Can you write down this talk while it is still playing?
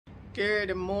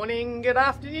Good morning, good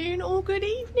afternoon, or good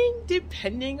evening,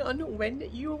 depending on when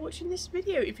you are watching this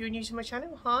video. If you're new to my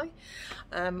channel, hi.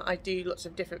 I do lots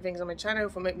of different things on my channel,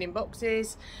 from opening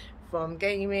boxes, from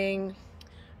gaming,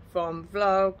 from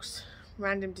vlogs,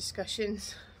 random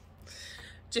discussions,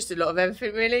 just a lot of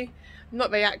everything really. I'm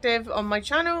not very active on my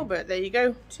channel, but there you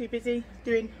go, too busy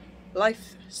doing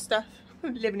life stuff,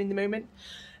 living in the moment.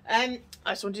 I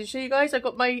just wanted to show you guys, I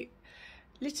got my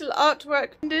little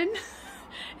artwork done.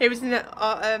 It was in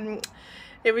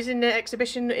the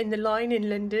exhibition in the Line in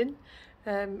London.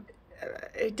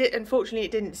 Unfortunately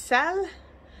it didn't sell,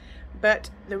 but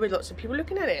there were lots of people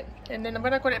looking at it. And then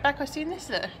when I got it back, I seen this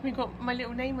there. We got my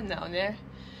little name on that on there,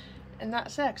 and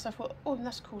that's there. Because I thought, oh,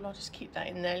 that's cool. I'll just keep that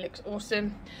in there. It looks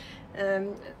awesome.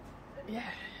 Yeah,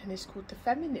 and it's called The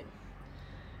Feminine.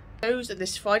 Those are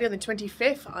this Friday on the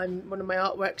 25th. One of my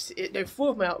artworks, no, 4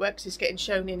 of my artworks is getting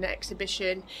shown in the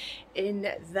exhibition in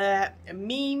the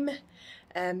Meme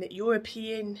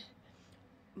European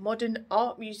Modern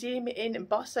Art Museum in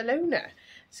Barcelona.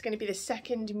 It's going to be the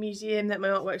 2nd museum that my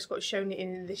artworks got shown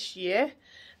in this year.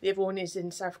 The other one is in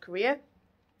South Korea.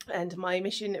 And my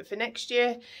mission for next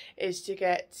year is to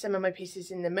get some of my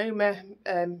pieces in the MoMA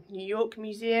New York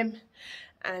Museum,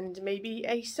 and maybe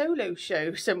a solo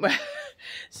show somewhere,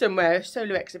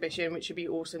 solo exhibition, which would be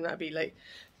awesome. That'd be like,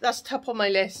 that's top on my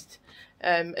list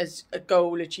as a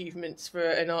goal achievements for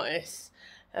an artist.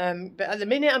 But at the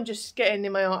minute, I'm just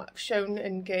getting my art shown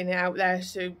and getting it out there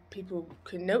so people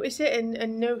can notice it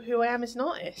and know who I am as an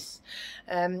artist.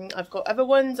 I've got other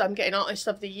ones. I'm getting Artist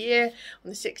of the Year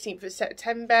on the 16th of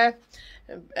September.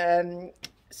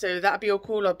 So that'll be all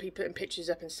cool. I'll be putting pictures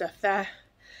up and stuff there.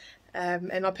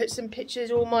 And I'll put some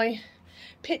pictures, all my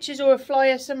pictures or a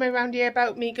flyer somewhere around here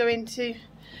about me going to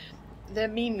the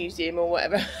Meme Museum or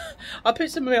whatever. I'll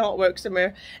put some of my artwork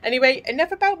somewhere. Anyway,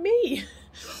 enough about me.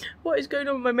 What is going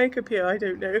on with my makeup here? I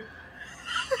don't know.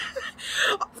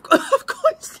 I've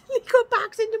constantly got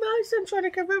bags into my eyes, so I'm trying to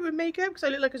cover it with makeup because I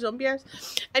look like a zombie house.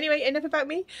 Anyway, enough about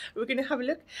me. We're going to have a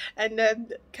look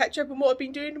and catch up on what I've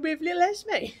been doing with little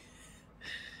Esmay.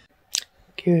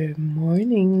 Good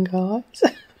morning, guys.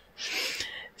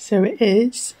 So it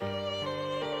is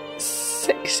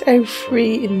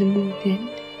 6:03 in the morning,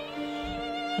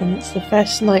 and it's the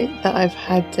first night that I've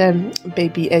had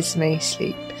baby Esmay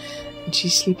sleep, and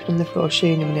she's sleeping on the floor. I'll show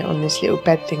you in a minute, on this little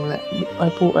bed thing that I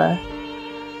bought her,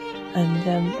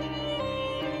 and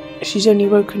she's only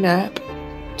woken up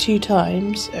 2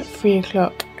 times at 3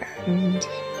 o'clock, and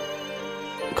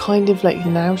kind of like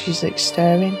now she's like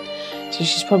stirring, so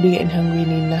she's probably getting hungry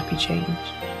and needing nappy change.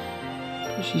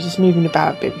 She's just moving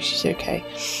about a bit, but she's okay.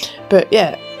 But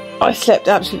yeah, I slept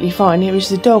absolutely fine. It was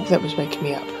the dog that was waking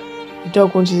me up. The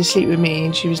dog wanted to sleep with me,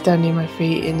 and she was down near my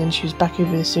feet, and then she was back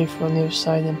over the sofa on the other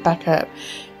side, and then back up.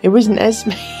 It wasn't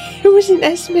Esmay. It wasn't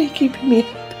Esmay keeping me up.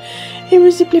 It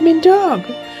was the blimmin' dog.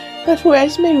 I thought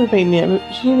Esmay would wake me up.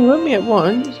 She only woke me up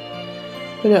once.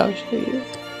 But I'll show you.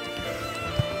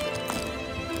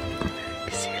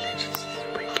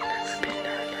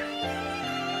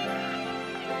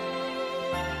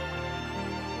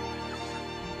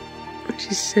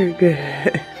 She's so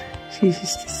good. She's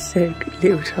just so good,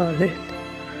 little darling.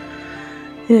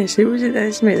 Yes, it wasn't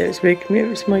Esmay that was waking me up, it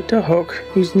was my dog,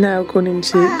 who's now gone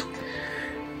into,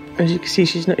 as you can see,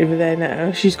 she's not over there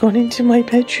now, she's gone into my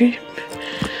bedroom.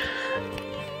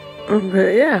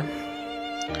 But yeah.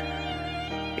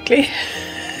 Okay.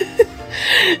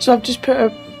 So I've just put her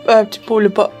to boil a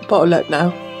bottle up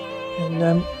now,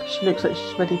 and she looks like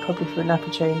she's ready probably for a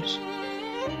nappy change.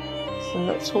 So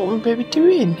that's what we're going to be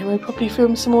doing, and we'll probably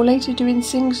film some more later, doing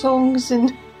sing-songs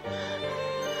and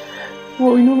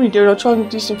what we normally do. I'll try and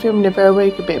do some filming of her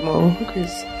awake a bit more,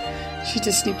 because she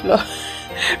does sleep a lot.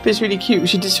 But it's really cute,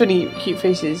 she does funny cute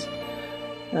faces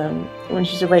when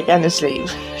she's awake and asleep.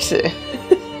 So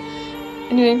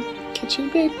anyway, catch you in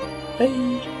bed. Bye.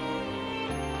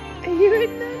 Are you at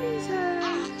Nanny's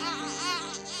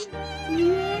house?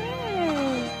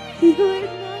 Yeah, you're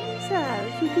at Nanny's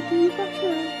house. You can do your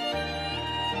bathroom.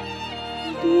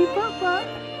 Do you butt?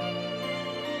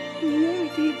 Yeah, we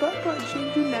do butt and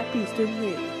change your nappies, don't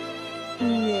we?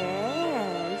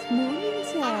 Yes, morning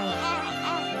time.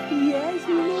 Yes,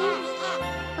 morning.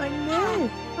 I know.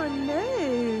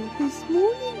 It's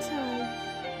morning time.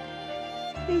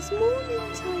 It's morning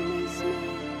time, Esmay.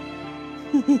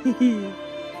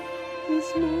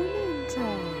 It's morning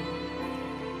time.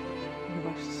 Oh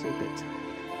gosh, it's so bedtime.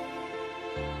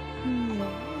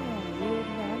 Yeah, you're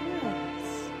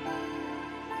bananas.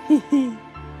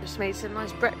 Just made some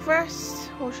nice breakfast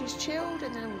while she's chilled,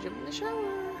 and then we'll jump in the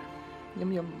shower.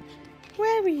 Yum yum.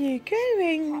 Where are you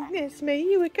going, Esmay?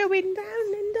 You were going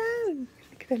down and down.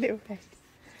 Look at her little face.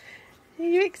 Are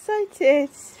you excited?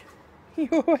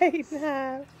 You're awake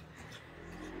now.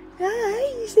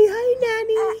 Hi, you say hi,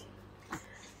 Nanny.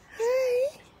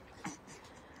 Hi.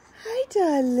 Hi,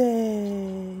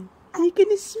 darling. Are you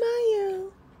gonna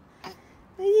smile?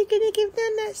 Are you gonna give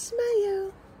them that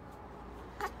smile?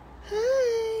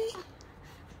 Hi.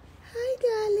 Hi,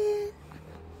 darling.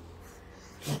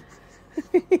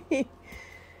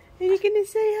 Are you gonna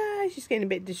say hi? She's getting a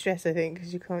bit distressed, I think, because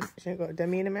she hasn't got a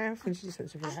dummy in her mouth and she just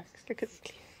wants to relax. Look at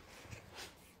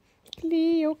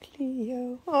Cleo,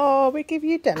 Cleo. Oh, we give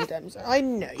you dum-dums. I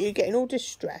know, you're getting all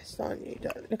distressed, aren't you,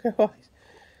 darling? Look at her eyes.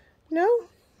 No?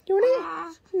 You want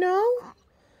it? No?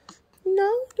 No?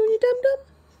 You want your dum-dum?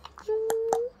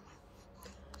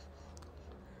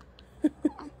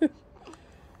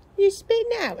 You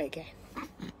spitting out again?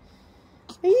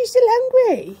 Are you still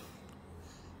hungry?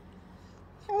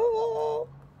 Oh,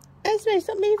 Esmay,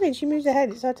 stop moving. She moves her head.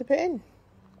 It's hard to put in.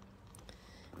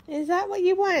 Is that what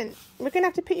you want? We're going to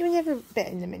have to put you in the other bit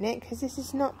in a minute because this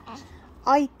is not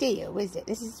ideal, is it?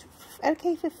 This is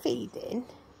okay for feeding.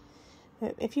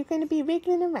 But if you're going to be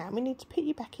wriggling around, we need to put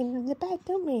you back in the bed,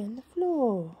 don't we? On the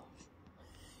floor.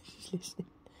 She's listening.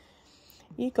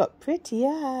 You got pretty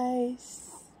eyes.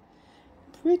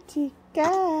 Pretty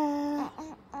girl.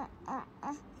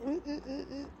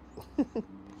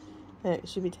 No, it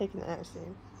should be taking that out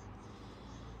soon.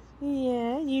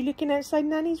 Yeah, you looking outside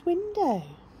Nanny's window.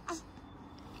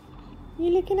 You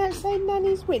looking outside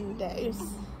Nanny's windows.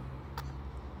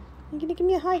 You gonna give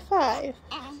me a high five?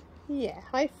 Yeah,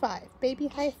 high five. Baby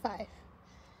high five.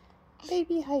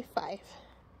 Baby high five.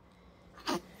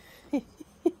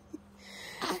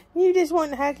 You just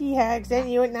want huggy hugs, don't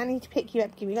you? You want Nanny to pick you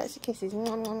up, give you lots of kisses.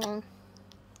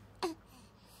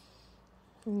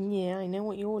 Yeah, I know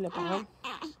what you're all about.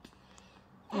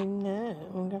 I know.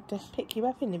 I'm going to have to pick you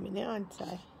up in a minute, aren't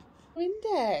I?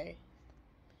 Window.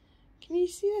 Can you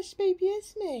see us, baby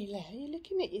Esmay? Are you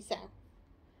looking at yourself?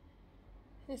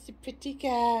 That's a pretty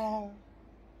girl.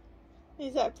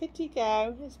 Is that a pretty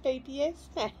girl? That's baby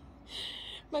Esmay.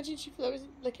 Imagine she thought I was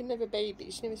like another baby.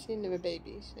 She's never seen another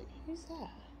baby. She's like, who's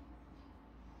that?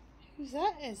 Who's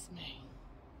that, Esmay?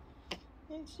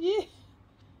 It's you.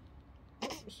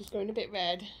 She's going a bit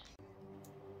red.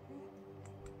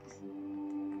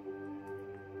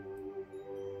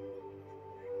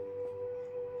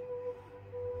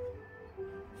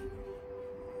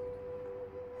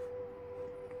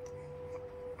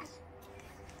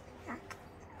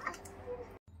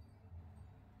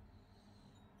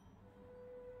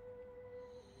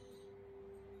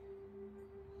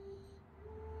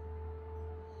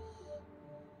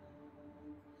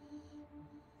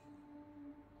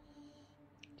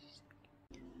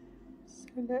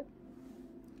 So look,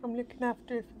 I'm looking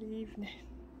after her for the evening.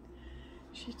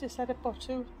 She's just had a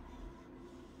bottle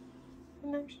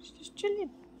and now she's just chilling.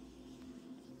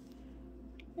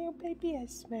 Little baby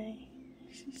Esmay.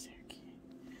 She's so cute.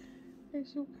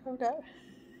 It's all curled up.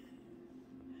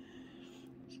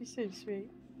 She's so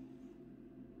sweet.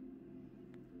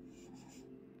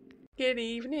 Good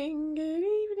evening, good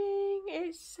evening.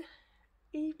 It's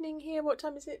evening here. What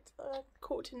time is it?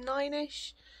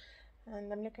 9:15ish.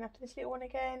 And I'm looking after this little one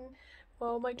again.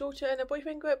 Well, my daughter and her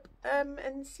boyfriend go up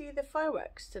and see the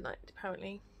fireworks tonight,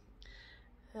 apparently.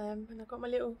 And I've got my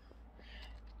little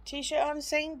t-shirt on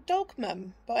saying dog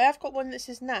mum. But I have got one that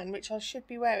says Nan, which I should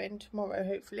be wearing tomorrow,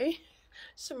 hopefully.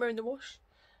 Somewhere in the wash.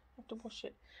 I have to wash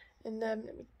it. And let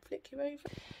me flick you over.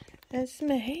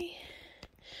 Esmay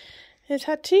has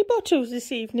had 2 bottles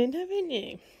this evening, haven't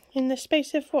you? In the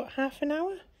space of, what, half an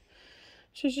hour?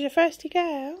 So she's a thirsty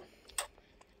girl.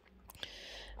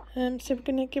 So we're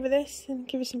going to give her this and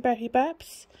give her some berry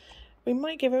baps. We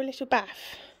might give her a little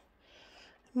bath.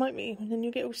 Might be. And then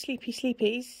you'll get all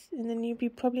sleepies. And then you'll be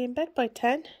probably in bed by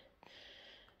 10.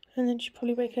 And then she'll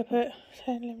probably wake up at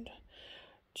 10, 11,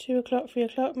 2 o'clock, 3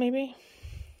 o'clock maybe.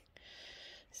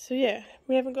 So yeah,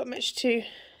 we haven't got much to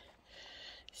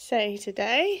say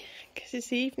today because it's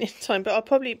the evening time. But I'll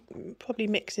probably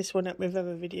mix this one up with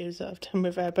other videos that I've done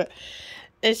with her. But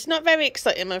it's not very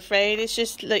exciting, I'm afraid. It's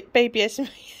just like baby Esmay.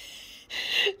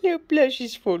 Little blush,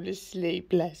 she's fallen asleep.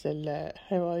 Bless her.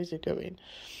 Her eyes are going.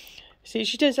 See,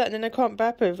 she does that and then I can't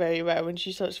bap her very well when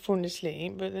she starts falling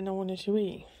asleep. But then I want her to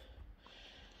eat.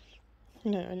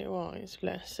 No, her little eyes,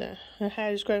 bless her. Her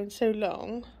hair's grown so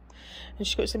long. And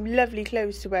she's got some lovely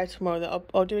clothes to wear tomorrow that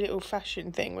I'll do a little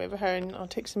fashion thing with her. And I'll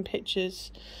take some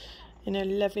pictures in a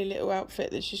lovely little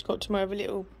outfit that she's got tomorrow. A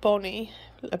little bonnet.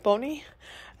 A bonnet?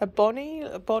 A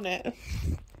bonnet.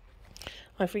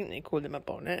 I think they call them a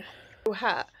bonnet.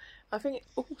 Hat. I think,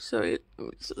 oh sorry,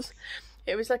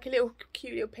 It was like a little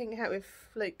cute little pink hat with,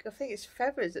 like, I think it's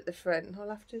feathers at the front. I'll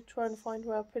have to try and find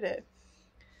where I put it.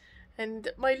 And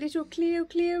my little Cleo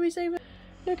is over.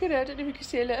 Look at her, I don't know if you can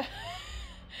see her. Look.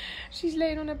 She's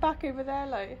laying on her back over there,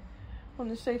 like, on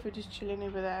the sofa, just chilling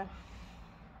over there.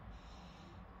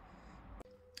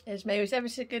 Esmay was ever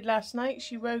so good last night.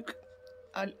 She woke,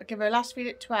 I gave her a last feed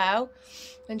at 12,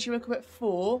 then she woke up at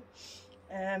 4.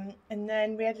 And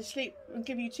then we had to sleep and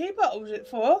give you 2 bottles at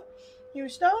 4. You were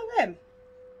starving.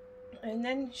 And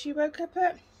then she woke up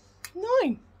at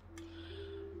 9.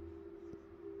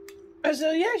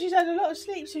 So yeah, she's had a lot of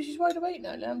sleep, so she's wide awake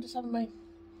now. I'm just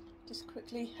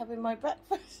quickly having my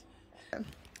breakfast.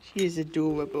 She is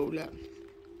adorable, look.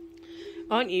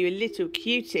 Aren't you a little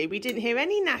cutie? We didn't hear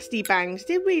any nasty bangs,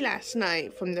 did we, last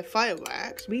night from the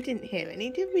fireworks? We didn't hear any,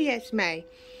 did we, Esmay?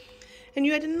 And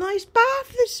you had a nice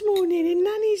bath this morning in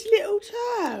Nanny's little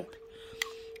tub.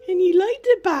 And you liked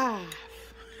the bath.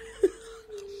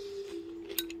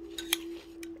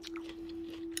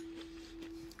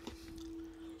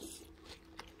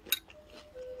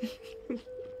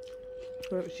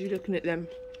 Well, she's looking at them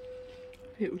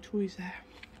little toys there.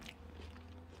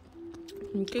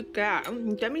 Good girl.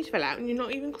 Your dummies fell out and you're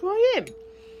not even crying.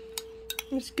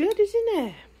 That's good, isn't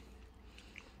it?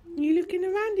 You're looking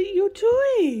around at your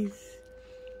toys.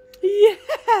 Yeah,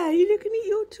 you're looking at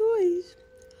your toys.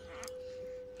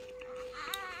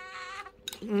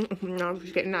 No,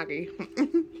 she's getting naggy.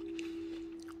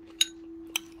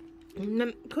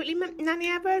 Quickly, Nanny,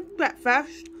 have her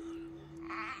breakfast.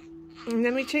 And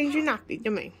then we change your nappy,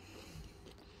 don't we?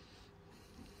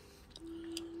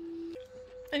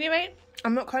 Anyway,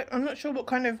 I'm not sure what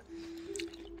kind of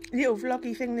little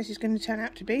vloggy thing this is going to turn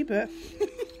out to be, but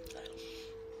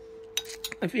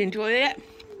if you enjoy it,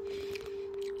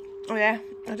 oh yeah,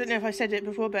 I don't know if I said it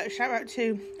before, but shout out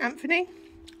to Anthony.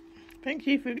 Thank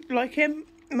you for liking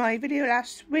my video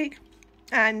last week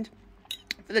and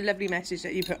for the lovely message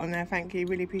that you put on there. Thank you,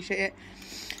 really appreciate it.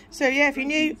 So yeah, if you're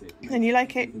new and you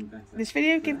like this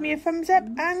video, give me a thumbs up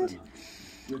and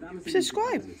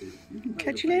subscribe.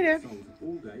 Catch you later.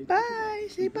 Bye.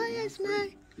 Say bye,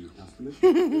 Esmay.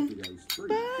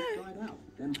 Bye.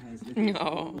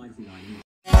 No.